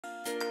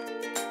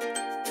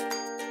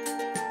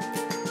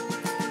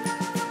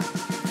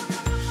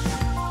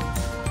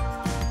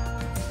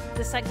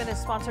segment is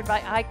sponsored by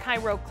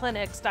iChiro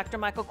Clinics. Dr.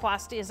 Michael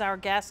Quasti is our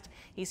guest.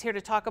 He's here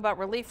to talk about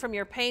relief from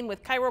your pain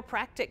with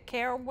chiropractic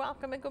care.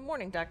 Welcome and good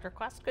morning, Dr.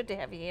 Quast. Good to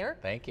have you here.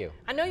 Thank you.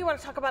 I know you want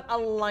to talk about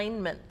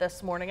alignment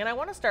this morning, and I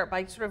want to start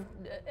by sort of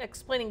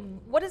explaining,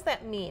 what does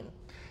that mean?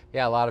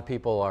 Yeah, a lot of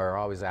people are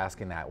always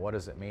asking that. What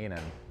does it mean?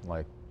 And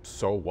like,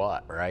 so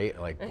what, right?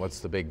 Like, what's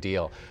the big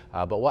deal?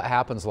 But what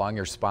happens along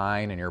your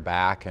spine and your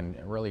back and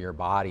really your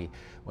body,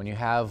 when you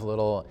have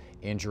little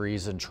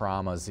injuries and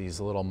traumas,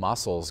 these little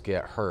muscles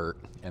get hurt,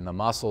 and the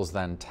muscles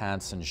then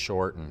tense and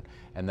shorten,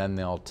 and then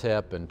they'll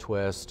tip and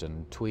twist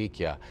and tweak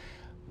you.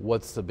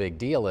 What's the big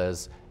deal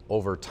is,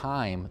 over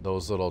time,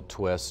 those little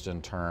twists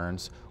and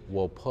turns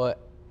will put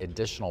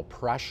additional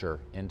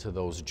pressure into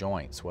those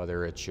joints,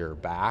 whether it's your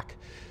back,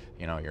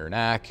 you know, your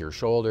neck, your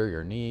shoulder,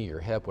 your knee, your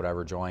hip,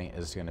 whatever joint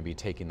is going to be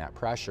taking that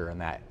pressure, and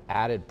that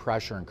added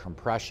pressure and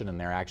compression in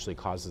there actually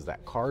causes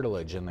that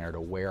cartilage in there to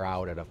wear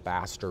out at a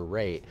faster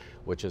rate,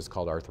 which is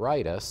called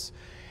arthritis,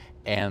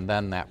 and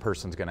then that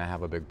person's going to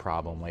have a big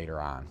problem later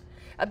on.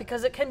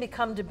 Because it can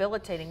become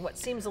debilitating. What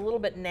seems a little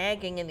bit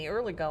nagging in the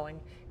early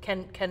going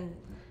can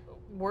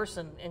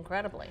worsen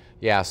incredibly.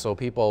 Yeah, so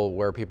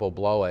where people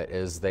blow it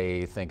is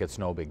they think it's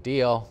no big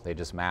deal. They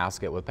just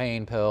mask it with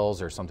pain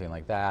pills or something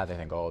like that. They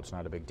think, oh, it's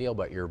not a big deal,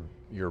 but you're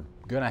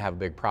gonna have a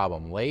big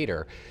problem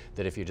later,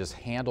 that if you just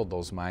handled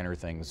those minor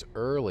things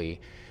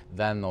early,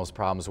 then those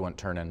problems wouldn't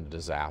turn into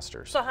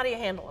disasters. So how do you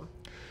handle them?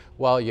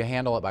 Well, you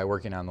handle it by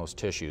working on those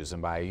tissues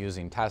and by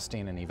using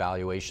testing and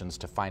evaluations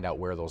to find out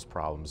where those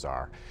problems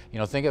are. You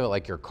know, think of it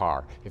like your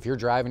car. If you're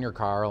driving your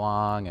car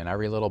along and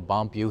every little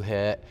bump you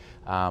hit,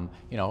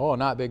 you know, oh,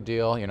 not big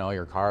deal, you know,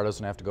 your car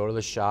doesn't have to go to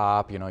the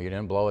shop, you know, you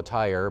didn't blow a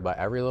tire, but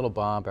every little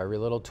bump, every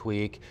little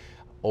tweak,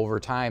 over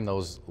time,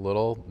 those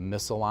little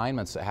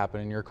misalignments that happen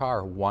in your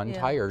car, one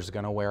tire is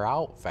going to wear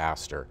out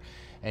faster.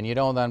 And you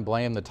don't then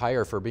blame the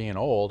tire for being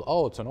old.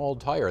 Oh, it's an old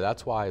tire,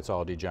 that's why it's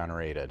all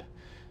degenerated.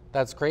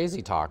 That's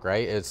crazy talk,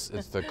 right? It's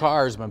the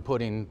car's been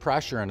putting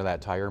pressure into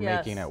that tire,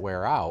 making it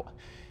wear out.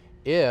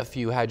 If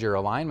you had your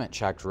alignment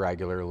checked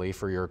regularly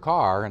for your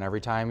car, and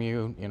every time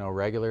you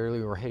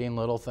regularly were hitting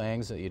little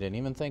things that you didn't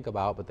even think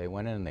about, but they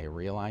went in and they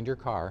realigned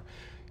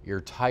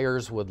your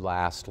tires would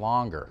last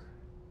longer.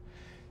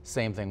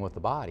 Same thing with the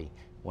body.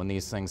 When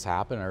these things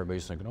happen,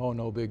 everybody's thinking, oh,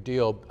 no big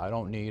deal, I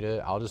don't need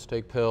it, I'll just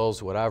take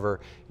pills, whatever.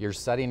 You're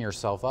setting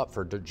yourself up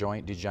for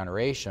joint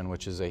degeneration,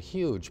 which is a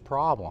huge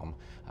problem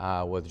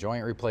with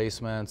joint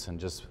replacements and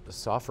just the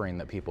suffering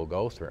that people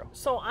go through.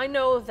 So I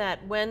know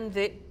that when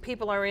the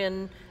people are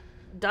in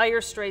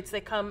dire straits, they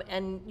come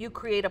and you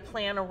create a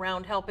plan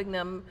around helping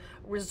them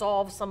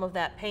resolve some of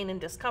that pain and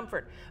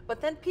discomfort.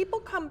 But then people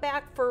come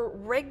back for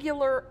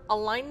regular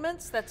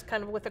alignments, that's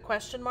kind of with a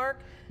question mark?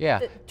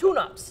 Yeah.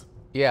 Tune-ups.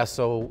 Yeah,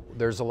 so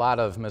there's a lot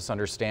of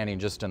misunderstanding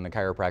just in the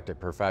chiropractic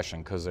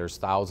profession, because there's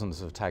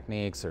thousands of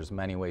techniques, there's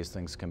many ways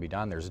things can be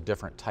done, there's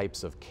different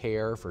types of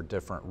care for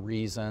different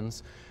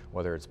reasons,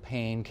 whether it's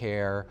pain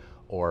care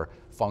or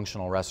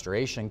functional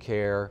restoration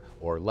care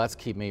or let's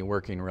keep me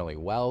working really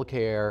well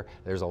care.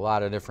 There's a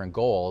lot of different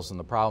goals, and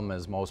the problem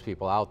is most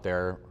people out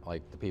there,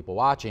 like the people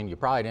watching, you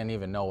probably didn't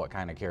even know what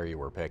kind of care you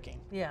were picking.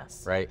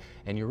 Yes. Right?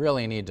 And you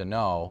really need to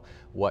know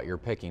what you're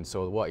picking.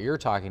 So what you're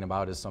talking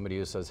about is somebody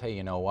who says, hey,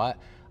 you know what?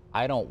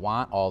 I don't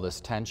want all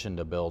this tension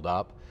to build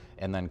up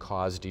and then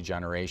cause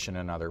degeneration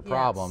and other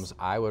problems.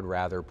 I would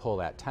rather pull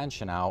that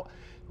tension out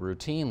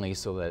routinely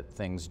so that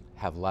things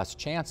have less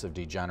chance of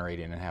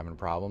degenerating and having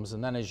problems.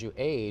 And then as you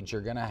age,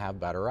 you're gonna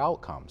have better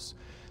outcomes.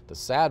 The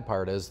sad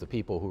part is the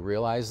people who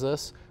realize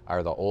this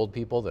are the old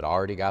people that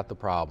already got the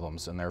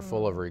problems, and they're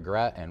full of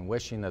regret and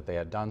wishing that they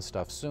had done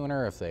stuff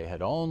sooner if they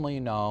had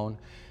only known.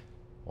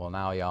 Well,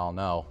 now y'all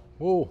know.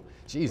 Ooh,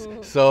 geez.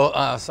 So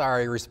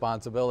sorry,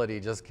 responsibility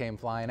just came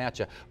flying at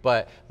you.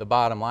 But the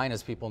bottom line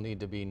is people need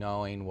to be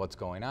knowing what's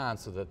going on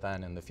so that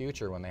then in the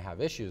future when they have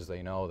issues,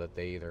 they know that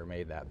they either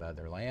made that bed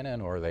they're laying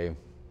in or they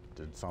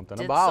did something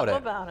about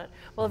it.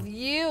 Well, if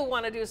you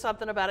want to do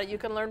something about it, you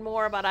can learn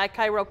more about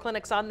iChiro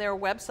Clinics on their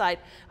website.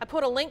 I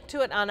put a link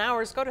to it on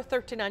ours. Go to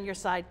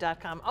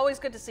 13onyourside.com. Always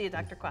good to see you,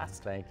 Dr.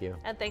 Quast. Thank you.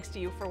 And thanks to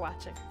you for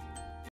watching.